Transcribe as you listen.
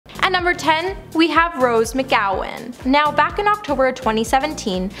At number 10, we have Rose McGowan. Now, back in October of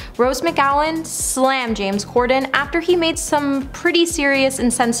 2017, Rose McGowan slammed James Corden after he made some pretty serious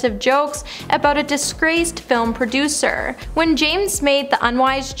insensitive jokes about a disgraced film producer. When James made the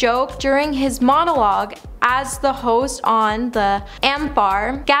unwise joke during his monologue as the host on the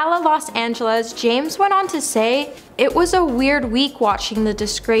Amphar Gala Los Angeles, James went on to say, "It was a weird week watching the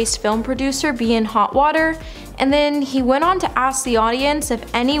disgraced film producer be in hot water," and then he went on to ask the audience if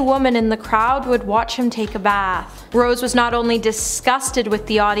any woman in the crowd would watch him take a bath. Rose was not only disgusted with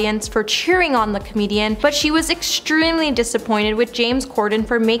the audience for cheering on the comedian, but she was extremely disappointed with James Corden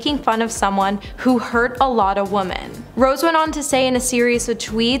for making fun of someone who hurt a lot of women. Rose went on to say in a series of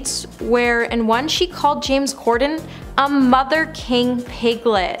tweets where in one she called James Corden a Mother King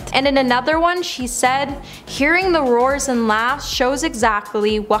piglet, and in another one she said, "Hearing the roars and laughs shows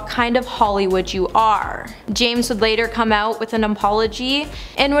exactly what kind of Hollywood you are." James would later come out with an apology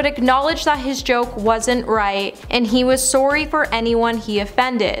and would acknowledge that his joke wasn't right and he was sorry for anyone he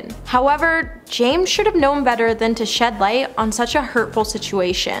offended. However, James should have known better than to shed light on such a hurtful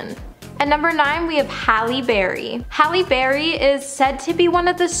situation. At number 9, we have Halle Berry. Halle Berry is said to be one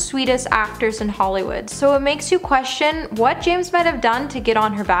of the sweetest actors in Hollywood, so it makes you question what James might have done to get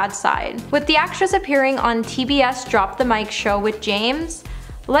on her bad side. With the actress appearing on TBS Drop the Mic show with James,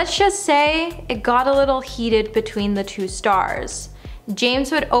 let's just say it got a little heated between the two stars.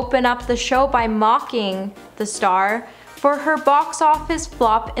 James would open up the show by mocking the star for her box office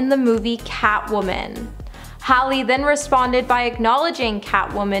flop in the movie Catwoman. Halle then responded by acknowledging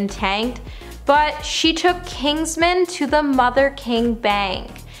Catwoman tanked, but she took Kingsman to the Mother King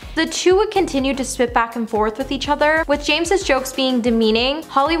bank. The two would continue to spit back and forth with each other. With James's jokes being demeaning,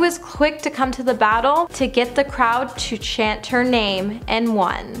 Halle was quick to come to the battle to get the crowd to chant her name and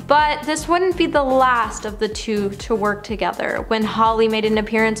won. But this wouldn't be the last of the two to work together. When Halle made an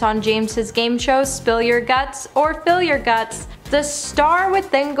appearance on James's game show Spill Your Guts or Fill Your Guts, the star would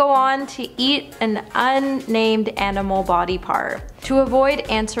then go on to eat an unnamed animal body part to avoid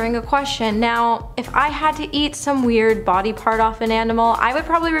answering a question. Now, if I had to eat some weird body part off an animal, I would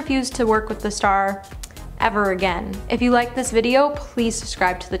probably refuse to work with the star ever again. If you like this video, please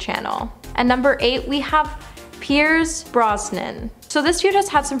subscribe to the channel. At number 8, we have Pierce Brosnan. So this feud has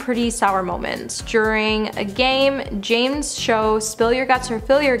had some pretty sour moments. During a game, James' show Spill Your Guts or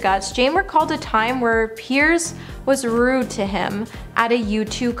Fill Your Guts, James recalled a time where Pierce was rude to him at a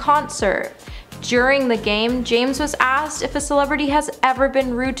U2 concert. During the game, James was asked if a celebrity has ever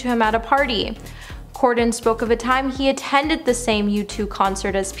been rude to him at a party. Corden spoke of a time he attended the same U2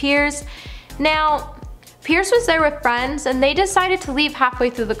 concert as Pierce. Now, Pierce was there with friends and they decided to leave halfway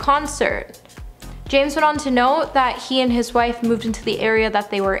through the concert. James went on to note that he and his wife moved into the area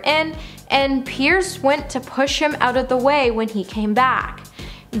that they were in, and Pierce went to push him out of the way when he came back.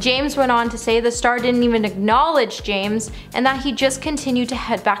 James went on to say the star didn't even acknowledge James and that he just continued to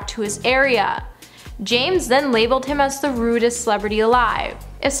head back to his area. James then labeled him as the rudest celebrity alive.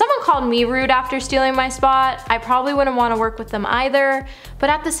 If someone called me rude after stealing my spot, I probably wouldn't want to work with them either, but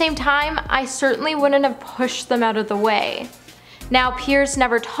at the same time, I certainly wouldn't have pushed them out of the way. Now, Pierce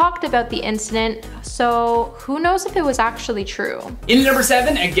never talked about the incident, so who knows if it was actually true. In number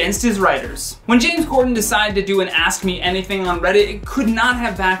 7, against his writers. When James Corden decided to do an Ask Me Anything on Reddit, it could not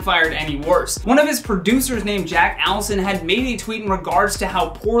have backfired any worse. One of his producers named Jack Allison had made a tweet in regards to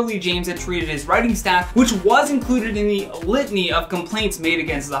how poorly James had treated his writing staff, which was included in the litany of complaints made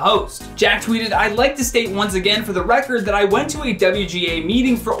against the host. Jack tweeted, "I'd like to state once again for the record that I went to a WGA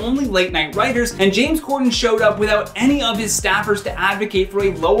meeting for only late night writers, and James Corden showed up without any of his staffers to advocate for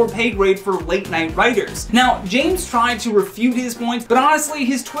a lower pay grade for late night writers." Now, James tried to refute his points, but honestly,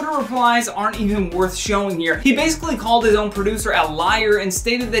 his Twitter replies aren't even worth showing here. He basically called his own producer a liar and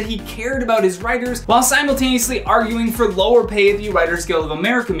stated that he cared about his writers while simultaneously arguing for lower pay at the Writers Guild of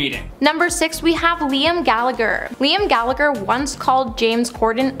America meeting. Number 6, we have Liam Gallagher. Liam Gallagher once called James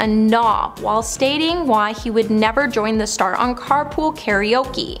Corden a knob while stating why he would never join the star on Carpool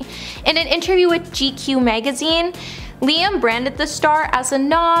Karaoke. In an interview with GQ magazine, Liam branded the star as a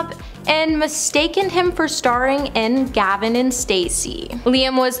knob and mistaken him for starring in Gavin and Stacey.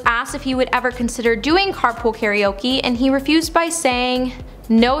 Liam was asked if he would ever consider doing Carpool Karaoke, and he refused by saying,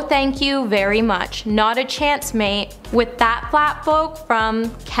 "No thank you very much, not a chance mate," with that flat bloke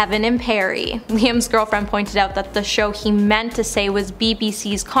from Kevin and Perry. Liam's girlfriend pointed out that the show he meant to say was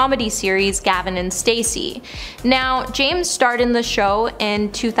BBC's comedy series Gavin and Stacey. Now, James starred in the show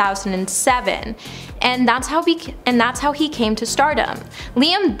in 2007. And that's how he came to stardom.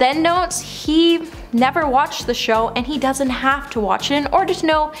 Liam then notes he never watched the show and he doesn't have to watch it in order to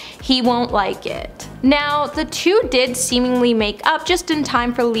know he won't like it. Now, the two did seemingly make up just in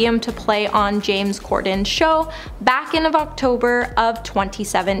time for Liam to play on James Corden's show back in October of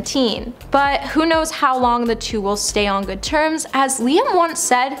 2017. But who knows how long the two will stay on good terms, as Liam once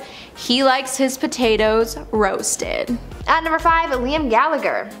said he likes his potatoes roasted. At number 5, Liam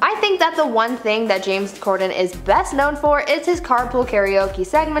Gallagher. I think that the one thing that James Corden is best known for is his carpool karaoke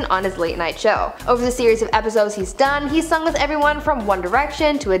segment on his late night show. Over the series of episodes he's done, he's sung with everyone from One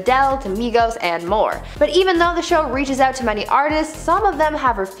Direction to Adele to Migos and more. But even though the show reaches out to many artists, some of them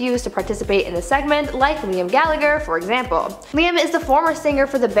have refused to participate in the segment, like Liam Gallagher, for example. Liam is the former singer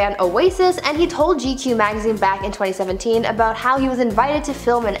for the band Oasis, and he told GQ magazine back in 2017 about how he was invited to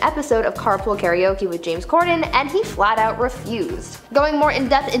film an episode of Carpool Karaoke with James Corden, and he flat out refused. Going more in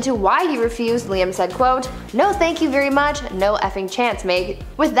depth into why he refused, Liam said, quote, "No thank you very much, no effing chance, mate.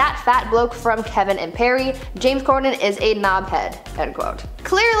 With that fat bloke from Kevin and Perry, James Corden is a knobhead," end quote.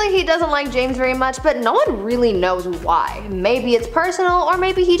 Clearly he doesn't like James very much, but no one really knows why. Maybe it's personal, or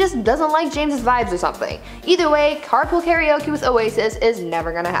maybe he just doesn't like James's vibes or something. Either way, Carpool Karaoke with Oasis is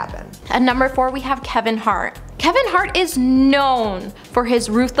never gonna happen. At number 4, we have Kevin Hart. Kevin Hart is known for his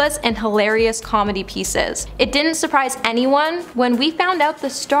ruthless and hilarious comedy pieces. It didn't surprise anyone when we found out the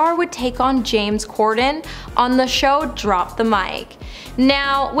star would take on James Corden on the show Drop the Mic.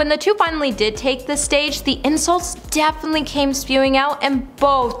 Now, when the two finally did take the stage, the insults definitely came spewing out and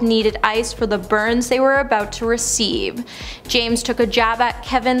both needed ice for the burns they were about to receive. James took a jab at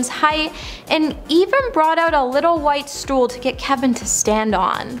Kevin's height and even brought out a little white stool to get Kevin to stand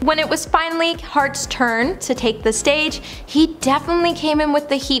on. When it was finally Hart's turn to take the stage, he definitely came in with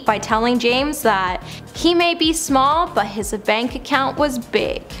the heat by telling James that he may be small, but his bank account was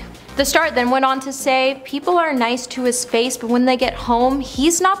big. The star then went on to say, people are nice to his face, but when they get home,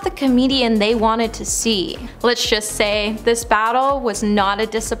 he's not the comedian they wanted to see. Let's just say this battle was not a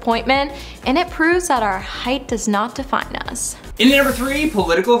disappointment, and it proves that our height does not define us. In at number 3,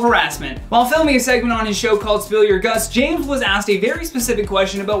 political harassment. While filming a segment on his show called Spill Your Guts, James was asked a very specific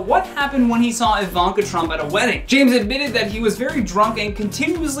question about what happened when he saw Ivanka Trump at a wedding. James admitted that he was very drunk and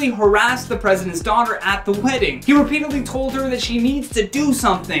continuously harassed the president's daughter at the wedding. He repeatedly told her that she needs to do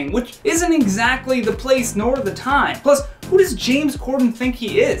something, which isn't exactly the place nor the time. Plus, who does James Corden think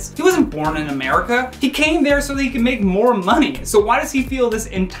he is? He wasn't born in America. He came there so that he could make more money. So why does he feel this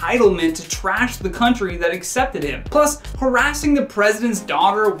entitlement to trash the country that accepted him? Plus, harassing the president's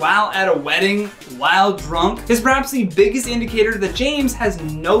daughter while at a wedding, while drunk, is perhaps the biggest indicator that James has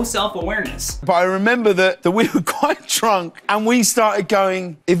no self-awareness. But I remember that we were quite drunk and we started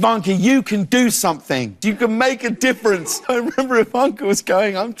going, Ivanka, you can do something. You can make a difference. I remember Ivanka was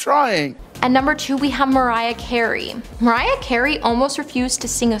going, I'm trying. At number 2, we have Mariah Carey. Mariah Carey almost refused to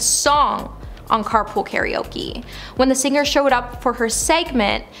sing a song on Carpool Karaoke. When the singer showed up for her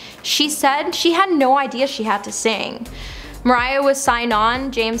segment, she said she had no idea she had to sing. Mariah was signed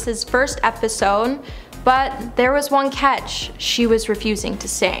on James's first episode, but there was one catch: she was refusing to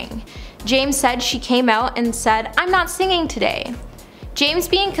sing. James said she came out and said, "I'm not singing today." James,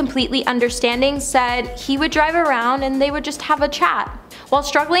 being completely understanding, said he would drive around and they would just have a chat. While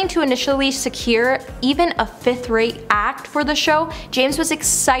struggling to initially secure even a fifth-rate act for the show, James was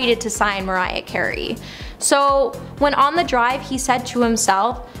excited to sign Mariah Carey. So when on the drive, he said to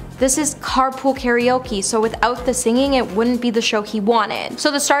himself, this is Carpool Karaoke, so without the singing, it wouldn't be the show he wanted. So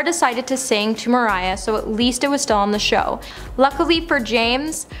the star decided to sing to Mariah, so at least it was still on the show. Luckily for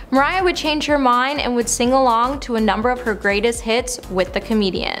James, Mariah would change her mind and would sing along to a number of her greatest hits with the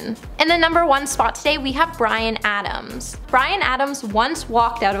comedian. In the number 1 spot today, we have Bryan Adams. Bryan Adams once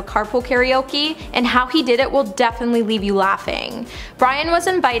walked out of Carpool Karaoke, and how he did it will definitely leave you laughing. Bryan was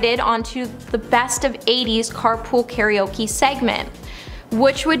invited onto the Best of 80s Carpool Karaoke segment,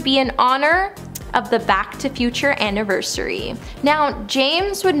 which would be in honor of the Back to Future anniversary. Now,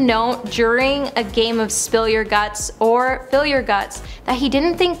 James would note during a game of Spill Your Guts or Fill Your Guts that he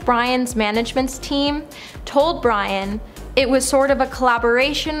didn't think Bryan's management's team told Bryan it was sort of a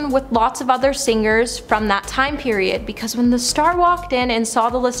collaboration with lots of other singers from that time period, because when the star walked in and saw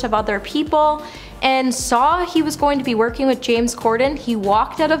the list of other people and saw he was going to be working with James Corden, he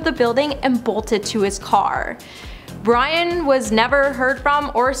walked out of the building and bolted to his car. Bryan was never heard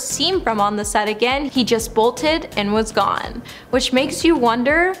from or seen from on the set again. He just bolted and was gone, which makes you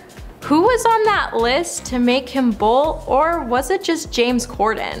wonder who was on that list to make him bolt, or was it just James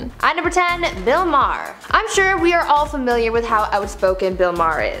Corden? At number 10, Bill Maher. I'm sure we are all familiar with how outspoken Bill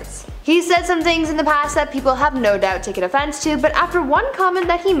Maher is. He He said some things in the past that people have no doubt taken offense to, but after one comment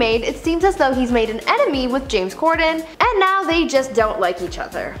that he made, it seems as though he's made an enemy with James Corden, and now they just don't like each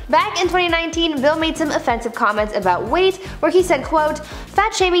other. Back in 2019, Bill made some offensive comments about weight, where he said, quote,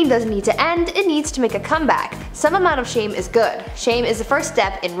 "Fat shaming doesn't need to end, it needs to make a comeback. Some amount of shame is good. Shame is the first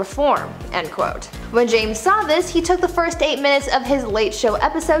step in reform," end quote. When James saw this, he took the first 8 minutes of his Late Show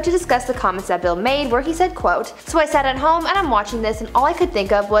episode to discuss the comments that Bill made, where he said, quote, "So I sat at home and I'm watching this and all I could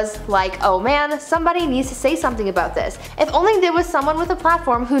think of was like, oh man, somebody needs to say something about this. If only there was someone with a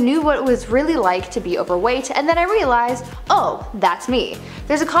platform who knew what it was really like to be overweight, and then I realized, oh, that's me.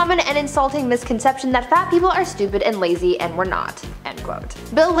 There's a common and insulting misconception that fat people are stupid and lazy, and we're not," end quote.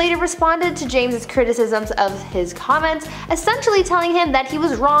 Bill later responded to James's criticisms of his comments, essentially telling him that he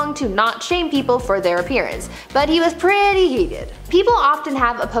was wrong to not shame people for their appearance, but he was pretty heated. People often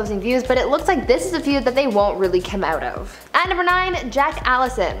have opposing views, but it looks like this is a view that they won't really come out of. At number 9, Jack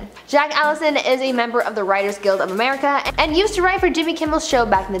Allison. Jack Allison is a member of the Writers Guild of America and used to write for Jimmy Kimmel's show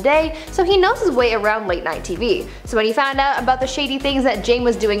back in the day, so he knows his way around late night TV. So when he found out about the shady things that James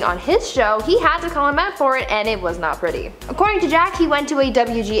was doing on his show, he had to call him out for it, and it was not pretty. According to Jack, he went to a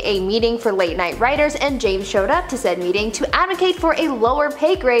WGA meeting for late night writers, and James showed up to said meeting to advocate for a lower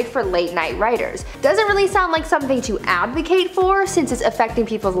pay grade for late night writers. Doesn't really sound like something to advocate for, since it's affecting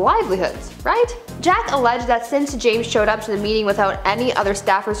people's livelihoods, right? Jack alleged that since James showed up to the meeting without any other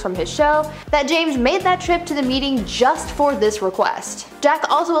staffers from his show, that James made that trip to the meeting just for this request. Jack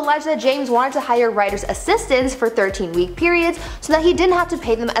also alleged that James wanted to hire writers' assistants for 13-week periods so that he didn't have to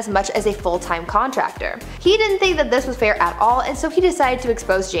pay them as much as a full-time contractor. He didn't think that this was fair at all, and so he decided to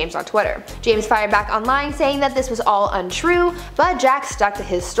expose James on Twitter. James fired back online saying that this was all untrue, but Jack stuck to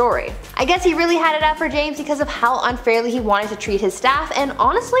his story. I guess he really had it out for James because of how unfairly he wanted to treat his staff, and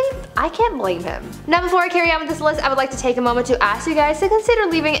honestly, I can't blame him. Now before I carry on with this list, I would like to take a moment to ask you guys to consider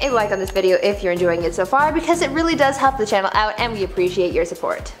leaving a like on this video if you're enjoying it so far, because it really does help the channel out and we appreciate your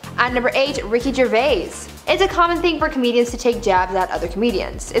support. At number 8, Ricky Gervais. It's a common thing for comedians to take jabs at other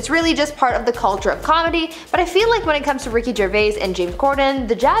comedians. It's really just part of the culture of comedy, but I feel like when it comes to Ricky Gervais and James Corden,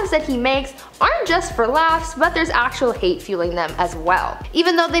 the jabs that he makes aren't just for laughs, but there's actual hate fueling them as well.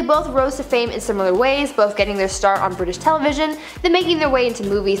 Even though they both rose to fame in similar ways, both getting their start on British television, then making their way into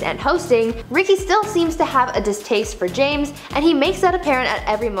movies and hosting, Ricky still seems to have a distaste for James, and he makes that apparent at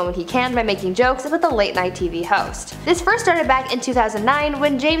every moment he can by making jokes about the late night TV host. This first started back in 2009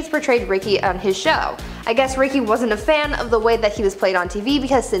 when James portrayed Ricky on his show. I guess Ricky wasn't a fan of the way that he was played on TV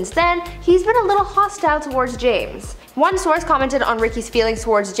because since then, he's been a little hostile towards James. One source commented on Ricky's feelings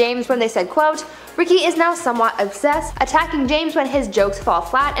towards James when they said, quote, "Ricky is now somewhat obsessed, attacking James when his jokes fall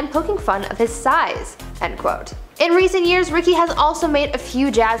flat and poking fun of his size," end quote. In recent years, Ricky has also made a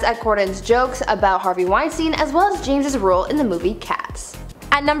few jabs at Corden's jokes about Harvey Weinstein as well as James's role in the movie Cats.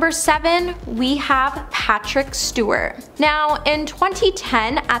 At number 7, we have Patrick Stewart. Now, in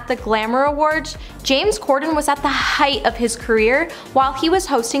 2010 at the Glamour Awards, James Corden was at the height of his career while he was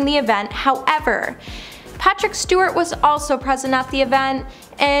hosting the event. However, Patrick Stewart was also present at the event,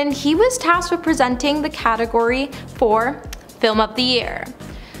 and he was tasked with presenting the category for Film of the Year.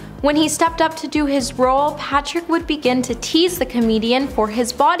 When he stepped up to do his role, Patrick would begin to tease the comedian for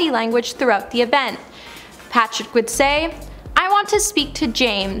his body language throughout the event. Patrick would say, "I want to speak to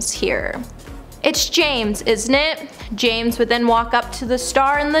James here. It's James, isn't it?" James would then walk up to the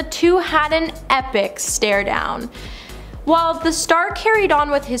star and the two had an epic stare down. While the star carried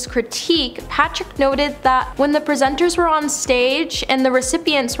on with his critique, Patrick noted that when the presenters were on stage and the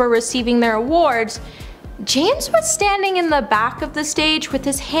recipients were receiving their awards, James was standing in the back of the stage with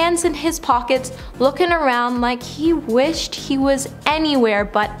his hands in his pockets looking around like he wished he was anywhere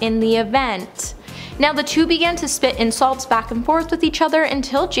but in the event. Now the two began to spit insults back and forth with each other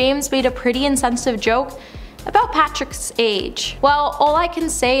until James made a pretty insensitive joke about Patrick's age. Well, all I can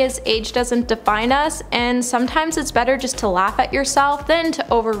say is age doesn't define us, and sometimes it's better just to laugh at yourself than to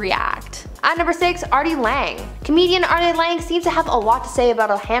overreact. At number 6, Artie Lang. Comedian Artie Lang seems to have a lot to say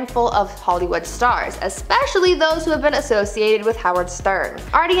about a handful of Hollywood stars, especially those who have been associated with Howard Stern.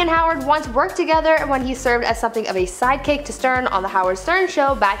 Artie and Howard once worked together when he served as something of a sidekick to Stern on the Howard Stern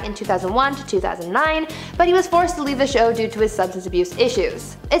Show back in 2001 to 2009, but he was forced to leave the show due to his substance abuse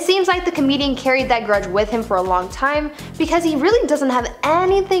issues. It seems like the comedian carried that grudge with him for a long time because he really doesn't have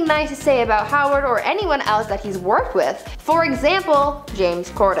anything nice to say about Howard or anyone else that he's worked with. For example, James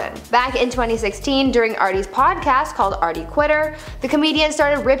Corden. Back in 2016, during Artie's podcast called Artie Quitter, the comedian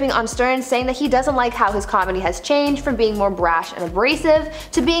started ripping on Stern, saying that he doesn't like how his comedy has changed from being more brash and abrasive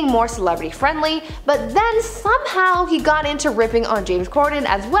to being more celebrity friendly, but then somehow he got into ripping on James Corden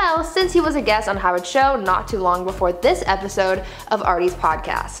as well, since he was a guest on Howard's show not too long before this episode of Artie's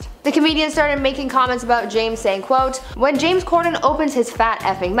podcast. The comedian started making comments about James saying, quote, "When James Corden opens his fat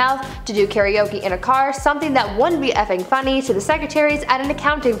effing mouth to do karaoke in a car, something that wouldn't be effing funny to the secretaries at an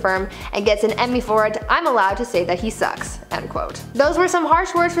accounting firm, and gets an Emmy for it, I'm allowed to say that he sucks," end quote. Those were some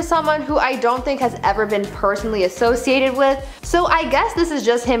harsh words for someone who I don't think has ever been personally associated with, so I guess this is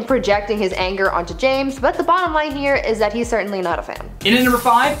just him projecting his anger onto James, but the bottom line here is that he's certainly not a fan. In at number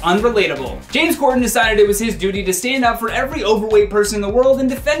 5, unrelatable. James Corden decided it was his duty to stand up for every overweight person in the world in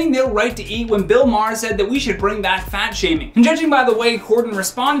defending their right to eat when Bill Maher said that we should bring back fat shaming. And judging by the way Corden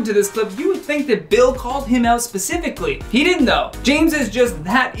responded to this clip, you would think that Bill called him out specifically. He didn't though. James is just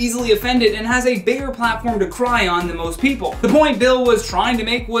that easily offended and has a bigger platform to cry on than most people. The point Bill was trying to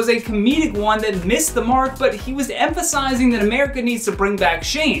make was a comedic one that missed the mark, but he was emphasizing that America needs to bring back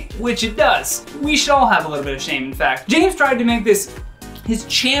shame, which it does. We should all have a little bit of shame, in fact. James tried to make this his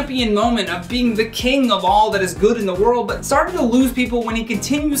champion moment of being the king of all that is good in the world, but started to lose people when he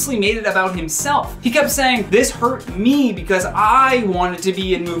continuously made it about himself. He kept saying, "This hurt me because I wanted to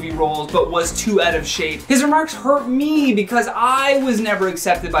be in movie roles but was too out of shape. His remarks hurt me because I was never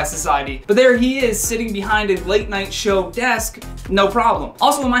accepted by society." But there he is sitting behind a late night show desk, no problem.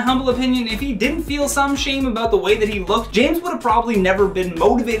 Also, in my humble opinion, if he didn't feel some shame about the way that he looked, James would have probably never been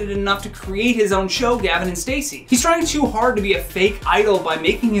motivated enough to create his own show, Gavin and Stacey. He's trying too hard to be a fake idol by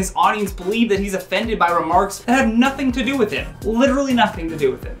making his audience believe that he's offended by remarks that have nothing to do with him. Literally nothing to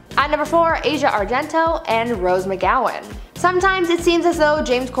do with him. At number 4, Asia Argento and Rose McGowan. Sometimes it seems as though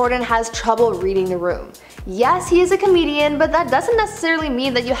James Corden has trouble reading the room. Yes, he is a comedian, but that doesn't necessarily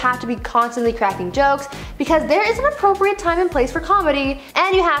mean that you have to be constantly cracking jokes, because there is an appropriate time and place for comedy,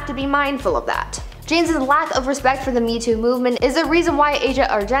 and you have to be mindful of that. James's lack of respect for the Me Too movement is the reason why Asia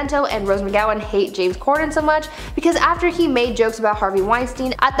Argento and Rose McGowan hate James Corden so much, because after he made jokes about Harvey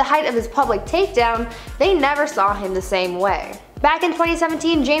Weinstein at the height of his public takedown, they never saw him the same way. Back in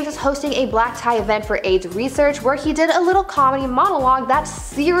 2017, James was hosting a black tie event for AIDS research where he did a little comedy monologue that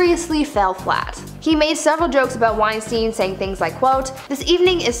seriously fell flat. He made several jokes about Weinstein, saying things like, quote, "This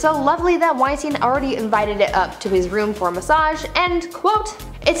evening is so lovely that Weinstein already invited it up to his room for a massage," and quote,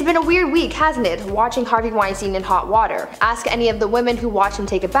 "It's been a weird week, hasn't it, watching Harvey Weinstein in hot water. Ask any of the women who watch him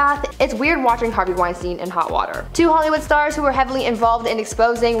take a bath, it's weird watching Harvey Weinstein in hot water." Two Hollywood stars who were heavily involved in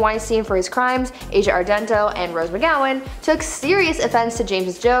exposing Weinstein for his crimes, Asia Argento and Rose McGowan, took serious offense to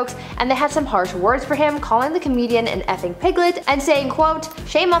James's jokes, and they had some harsh words for him, calling the comedian an effing piglet and saying, quote,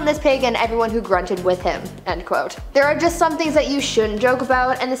 "Shame on this pig and everyone who grunted with him," end quote. There are just some things that you shouldn't joke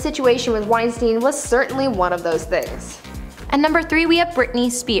about, and the situation with Weinstein was certainly one of those things. At number 3, we have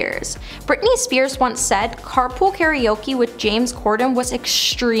Britney Spears. Britney Spears once said carpool karaoke with James Corden was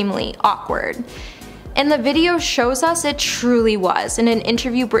extremely awkward. And the video shows us it truly was. In an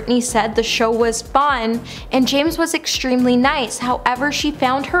interview, Britney said the show was fun and James was extremely nice. However, she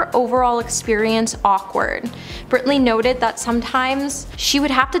found her overall experience awkward. Britney noted that sometimes she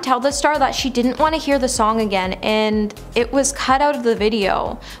would have to tell the star that she didn't want to hear the song again, and it was cut out of the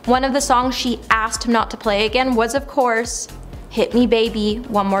video. One of the songs she asked him not to play again was, of course, "Hit Me Baby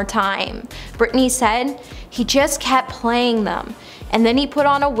One More Time." Britney said he just kept playing them. And then he put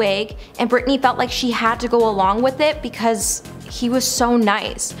on a wig, and Britney felt like she had to go along with it because he was so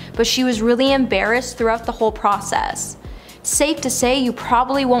nice, but she was really embarrassed throughout the whole process. Safe to say you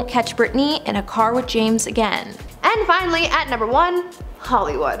probably won't catch Britney in a car with James again. And finally, at number 1,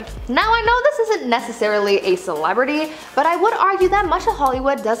 Hollywood. Now I know this isn't necessarily a celebrity, but I would argue that much of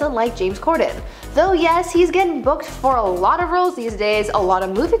Hollywood doesn't like James Corden. Though yes, he's getting booked for a lot of roles these days, a lot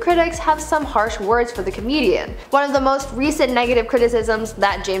of movie critics have some harsh words for the comedian. One of the most recent negative criticisms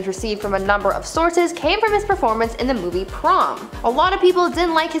that James received from a number of sources came from his performance in the movie Prom. A lot of people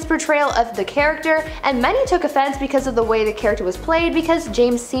didn't like his portrayal of the character, and many took offense because of the way the character was played, because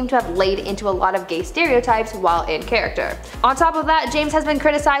James seemed to have laid into a lot of gay stereotypes while in character. On top of that, James has been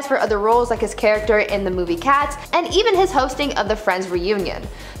criticized for other roles like his character in the movie Cats, and even his hosting of the Friends reunion.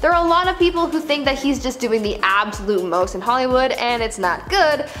 There are a lot of people who think that he's just doing the absolute most in Hollywood, and it's not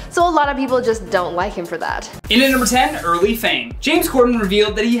good, so a lot of people just don't like him for that. In at number 10, early fame. James Corden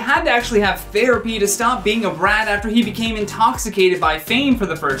revealed that he had to actually have therapy to stop being a brat after he became intoxicated by fame for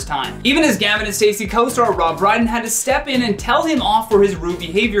the first time. Even his Gavin and Stacey co-star Rob Brydon had to step in and tell him off for his rude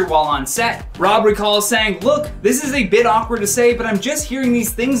behavior while on set. Rob recalls saying, "Look, this is a bit awkward to say, but I'm just hearing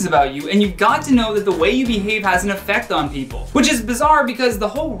these things about you, and you've got to know that the way you behave has an effect on people." Which is bizarre because the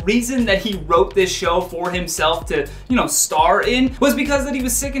whole reason that he wrote this show for himself to, star in was because that he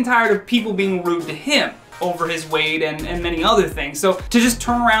was sick and tired of people being rude to him over his weight and many other things. So to just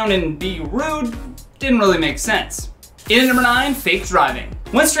turn around and be rude didn't really make sense. In at number 9, fake driving.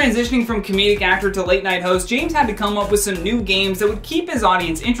 Once transitioning from comedic actor to late night host, James had to come up with some new games that would keep his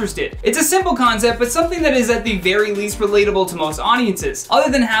audience interested. It's a simple concept, but something that is at the very least relatable to most audiences,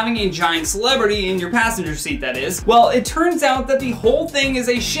 other than having a giant celebrity in your passenger seat, that is. Well, it turns out that the whole thing is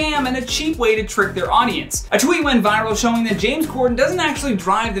a sham and a cheap way to trick their audience. A tweet went viral showing that James Corden doesn't actually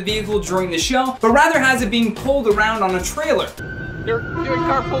drive the vehicle during the show, but rather has it being pulled around on a trailer. They're doing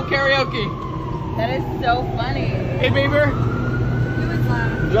carpool karaoke. That is so funny. Hey, Bieber. Who is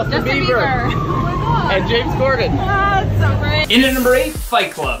that? Justin Bieber. Oh my god. And James Corden. Ah, that's so great. In at number 8,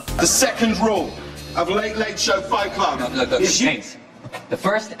 Fight Club. The second rule of Late Late Show Fight Club Look, James. The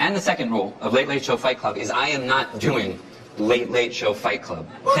first and the second rule of Late Late Show Fight Club is I am not doing Late Late Show Fight Club.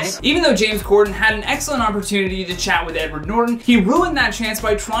 Okay? Even though James Corden had an excellent opportunity to chat with Edward Norton, he ruined that chance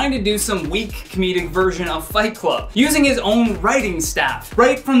by trying to do some weak comedic version of Fight Club, using his own writing staff.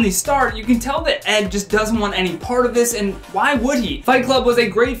 Right from the start, you can tell that Ed just doesn't want any part of this, and why would he? Fight Club was a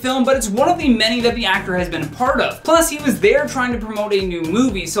great film, but it's one of the many that the actor has been a part of. Plus, he was there trying to promote a new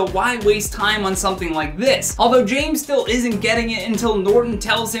movie, so why waste time on something like this? Although James still isn't getting it until Norton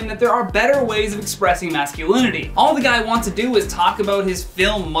tells him that there are better ways of expressing masculinity. All the guy wants to do is talk about his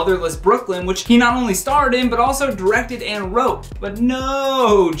film Motherless Brooklyn, which he not only starred in but also directed and wrote. But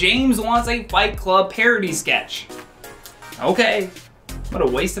no, James wants a Fight Club parody sketch. Okay, what a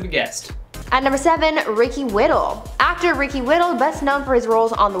waste of a guest. At number 7, Ricky Whittle. Actor Ricky Whittle, best known for his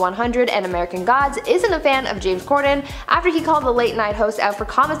roles on The 100 and American Gods, isn't a fan of James Corden after he called the late night host out for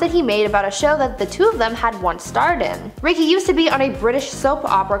comments that he made about a show that the two of them had once starred in. Ricky used to be on a British soap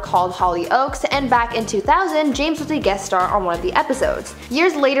opera called Hollyoaks, and back in 2000, James was a guest star on one of the episodes.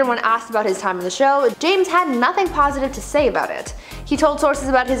 Years later, when asked about his time on the show, James had nothing positive to say about it. He told sources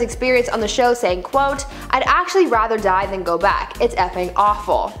about his experience on the show saying, quote, "I'd actually rather die than go back. It's effing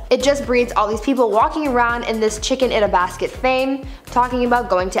awful. It just breeds all these people walking around in this chicken in a basket fame, talking about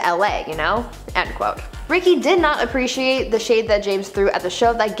going to LA, you know?" End quote. Ricky did not appreciate the shade that James threw at the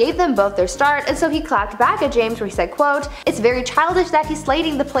show that gave them both their start, and so he clapped back at James where he said, quote, "It's very childish that he's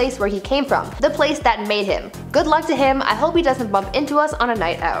slating the place where he came from, the place that made him. Good luck to him, I hope he doesn't bump into us on a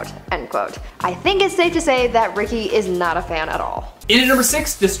night out." End quote. I think it's safe to say that Ricky is not a fan at all. In at number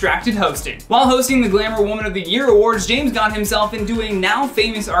 6, distracted hosting. While hosting the Glamour Woman of the Year Awards, James got himself into a now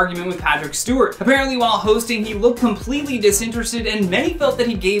famous argument with Patrick Stewart. Apparently while hosting, he looked completely disinterested, and many felt that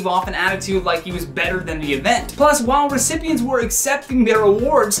he gave off an attitude like he was better than the event. Plus, while recipients were accepting their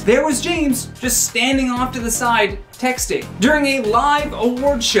awards, there was James just standing off to the side texting during a live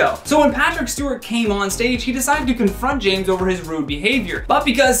award show. So when Patrick Stewart came on stage, he decided to confront James over his rude behavior. But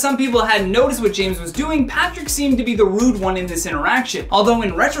because some people hadn't noticed what James was doing, Patrick seemed to be the rude one in this interaction. Although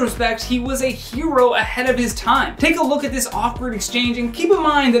in retrospect, he was a hero ahead of his time. Take a look at this awkward exchange and keep in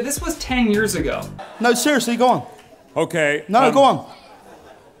mind that this was 10 years ago. No, seriously, go on. Okay. No, go on.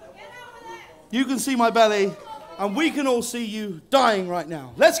 You can see my belly, and we can all see you dying right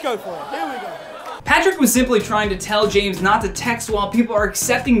now. Let's go for it. Here we go. Patrick was simply trying to tell James not to text while people are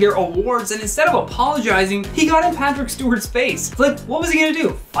accepting their awards, and instead of apologizing, he got in Patrick Stewart's face. Like, what was he gonna do?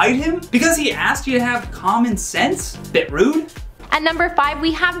 Fight him? Because he asked you to have common sense? Bit rude. At number 5,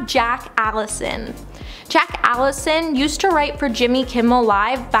 we have Jack Allison. Jack Allison used to write for Jimmy Kimmel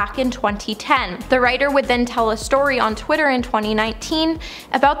Live back in 2010. The writer would then tell a story on Twitter in 2019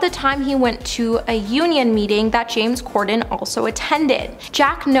 about the time he went to a union meeting that James Corden also attended.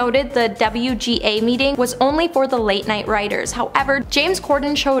 Jack noted the WGA meeting was only for the late night writers. However, James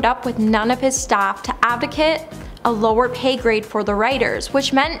Corden showed up with none of his staff to advocate a lower pay grade for the writers,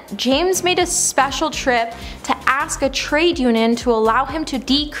 which meant James made a special trip to ask a trade union to allow him to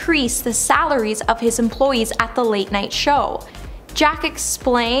decrease the salaries of his employees at the late night show. Jack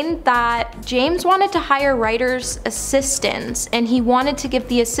explained that James wanted to hire writers' assistants, and he wanted to give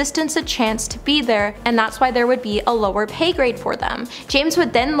the assistants a chance to be there, and that's why there would be a lower pay grade for them. James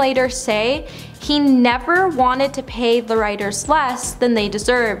would then later say he never wanted to pay the writers less than they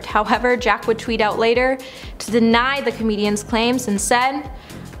deserved. However, Jack would tweet out later to deny the comedian's claims and said,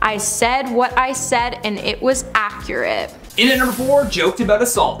 "I said what I said and it was accurate." In at number 4, joked about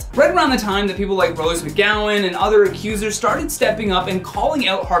assault. Right around the time that people like Rose McGowan and other accusers started stepping up and calling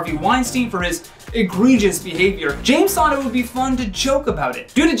out Harvey Weinstein for his egregious behavior, James thought it would be fun to joke about it.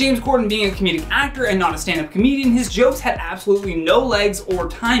 Due to James Corden being a comedic actor and not a stand-up comedian, his jokes had absolutely no legs or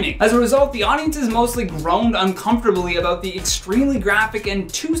timing. As a result, the audiences mostly groaned uncomfortably about the extremely graphic and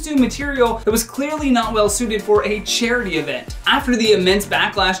too soon material that was clearly not well suited for a charity event. After the immense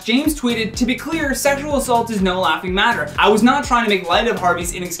backlash, James tweeted, "To be clear, sexual assault is no laughing matter. I was not trying to make light of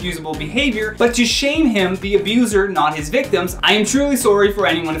Harvey's inexcusable behavior, but to shame him, the abuser, not his victims. I am truly sorry for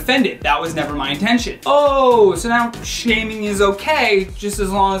anyone offended. That was never my intention. Oh, so now shaming is okay, just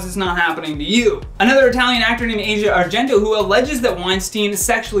as long as it's not happening to you. Another Italian actor named Asia Argento, who alleges that Weinstein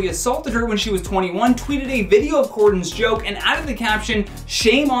sexually assaulted her when she was 21, tweeted a video of Corden's joke and added the caption,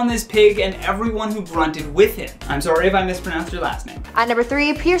 "Shame on this pig and everyone who grunted with him." I'm sorry if I mispronounced your last name. At number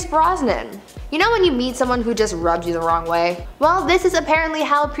 3, Pierce Brosnan. You know when you meet someone who just rubs you the wrong way? Well, this is apparently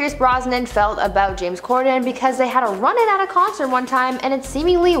how Pierce Brosnan felt about James Corden, because they had a run-in at a concert one time and it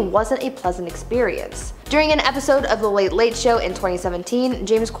seemingly wasn't a pleasant experience. During an episode of The Late Late Show in 2017,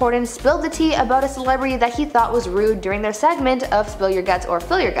 James Corden spilled the tea about a celebrity that he thought was rude during their segment of Spill Your Guts or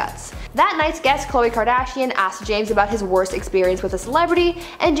Fill Your Guts. That night's guest, Khloe Kardashian, asked James about his worst experience with a celebrity,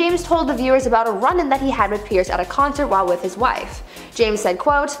 and James told the viewers about a run-in that he had with Pierce at a concert while with his wife. James said,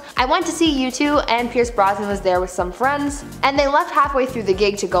 quote, "I went to see U2 and Pierce Brosnan was there with some friends, and they left halfway through the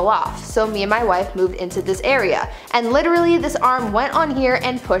gig to go off, so me and my wife moved into this area, and literally this arm went on here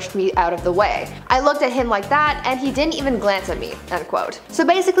and pushed me out of the way. I looked at him like that, and he didn't even glance at me," end quote. So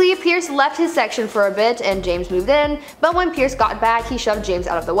basically, Pierce left his section for a bit and James moved in, but when Pierce got back, he shoved James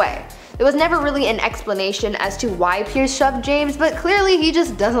out of the way. There was never really an explanation as to why Pierce shoved James, but clearly he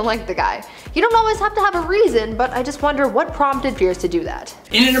just doesn't like the guy. You don't always have to have a reason, but I just wonder what prompted Pierce to do that.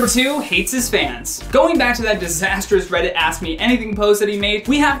 In at number 2, hates his fans. Going back to that disastrous Reddit Ask Me Anything post that he made,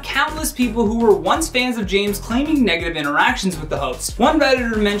 we have countless people who were once fans of James claiming negative interactions with the host. One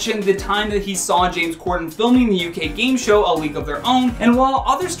Redditor mentioned the time that he saw James Corden filming the UK game show A League of Their Own, and while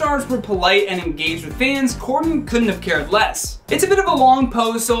other stars were polite and engaged with fans, Corden couldn't have cared less. It's a bit of a long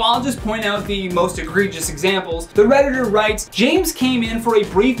post, so I'll just point out the most egregious examples. The Redditor writes, "James came in for a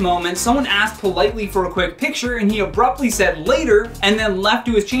brief moment, someone asked politely for a quick picture, and he abruptly said later, and then left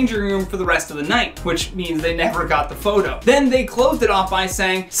to his changing room for the rest of the night," which means they never got the photo. Then they closed it off by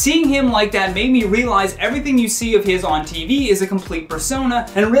saying, "Seeing him like that made me realize everything you see of his on TV is a complete persona,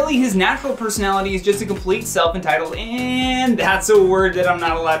 and really his natural personality is just a complete self-entitled," and that's a word that I'm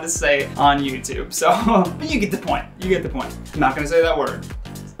not allowed to say on YouTube. So, but you get the point. You get the point. I'm not gonna say that word.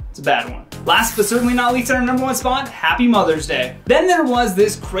 It's a bad one. Last but certainly not least, at our number 1 spot, Happy Mother's Day. Then there was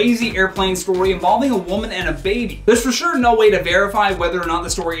this crazy airplane story involving a woman and a baby. There's for sure no way to verify whether or not the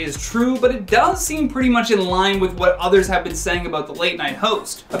story is true, but it does seem pretty much in line with what others have been saying about the late night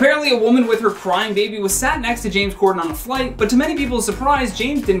host. Apparently a woman with her crying baby was sat next to James Corden on a flight, but to many people's surprise,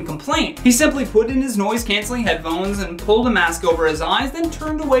 James didn't complain. He simply put in his noise-canceling headphones and pulled a mask over his eyes, then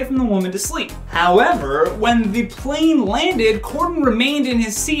turned away from the woman to sleep. However, when the plane landed, Corden remained in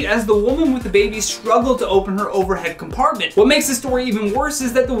his seat as the woman with the baby struggled to open her overhead compartment. What makes the story even worse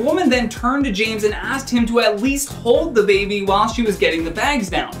is that the woman then turned to James and asked him to at least hold the baby while she was getting the bags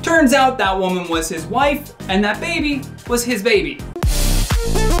down. Turns out that woman was his wife, and that baby was his baby.